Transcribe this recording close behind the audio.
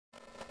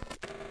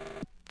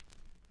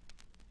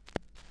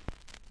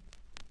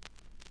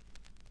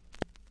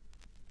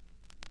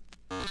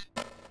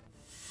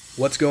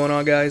What's going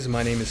on, guys?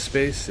 My name is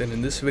Space, and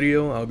in this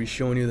video I'll be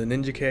showing you the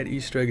Ninja Cat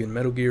Easter egg in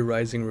Metal Gear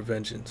Rising: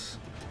 Revengeance.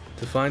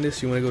 To find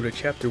this, you want to go to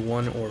Chapter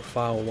 1 or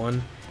File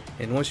 1,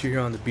 and once you're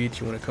here on the beach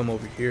you want to come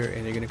over here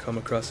and you're going to come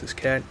across this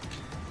cat.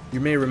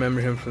 You may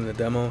remember him from the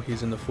demo,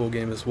 he's in the full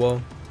game as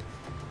well.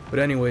 But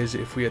anyways,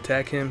 if we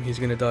attack him, he's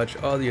going to dodge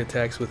all the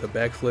attacks with a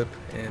backflip,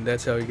 and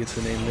that's how he gets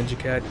the name Ninja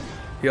Cat.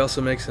 He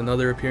also makes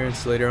another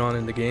appearance later on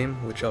in the game,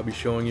 which I'll be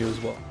showing you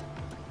as well.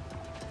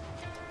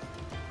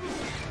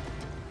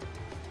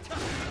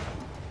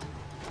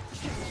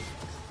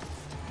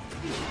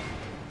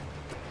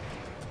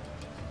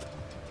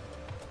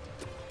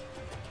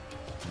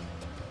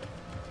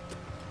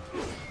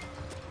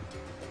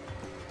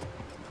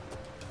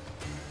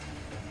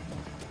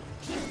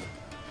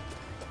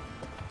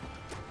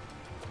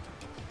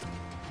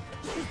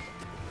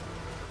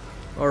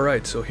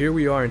 Alright, so here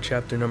we are in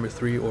chapter number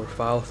 3 or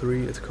file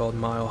 3. It's called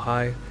Mile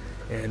High,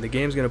 and the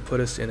game's going to put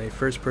us in a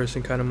first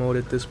person kind of mode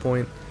at this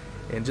point.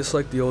 And just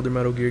like the older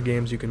Metal Gear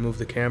games, you can move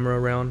the camera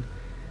around.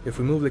 If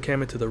we move the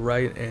camera to the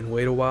right and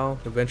wait a while,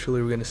 eventually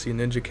we're going to see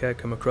Ninja Cat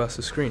come across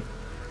the screen.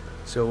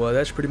 So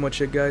that's pretty much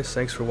it, guys.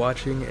 Thanks for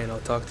watching, and I'll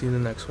talk to you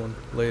in the next one.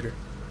 Later.